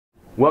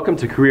Welcome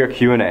to Career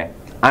Q&A.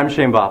 I'm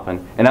Shane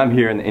Boffin, and I'm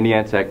here in the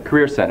Indiana Tech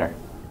Career Center.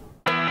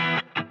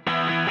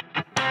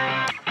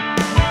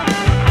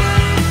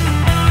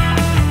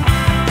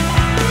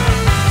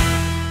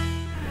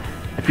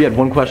 If you had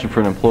one question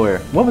for an employer,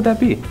 what would that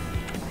be?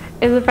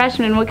 As a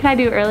freshman, what can I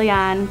do early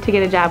on to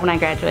get a job when I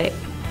graduate?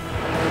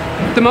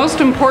 The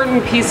most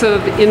important piece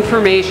of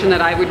information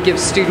that I would give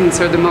students,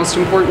 or the most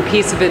important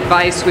piece of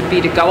advice, would be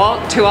to go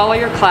out to all of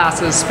your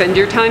classes, spend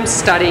your time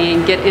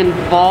studying, get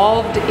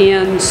involved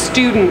in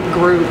student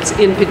groups,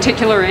 in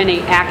particular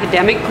any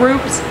academic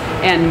groups,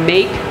 and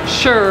make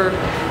sure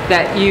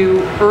that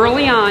you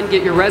early on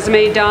get your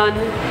resume done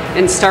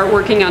and start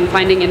working on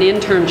finding an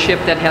internship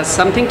that has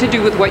something to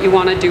do with what you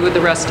want to do with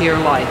the rest of your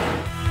life.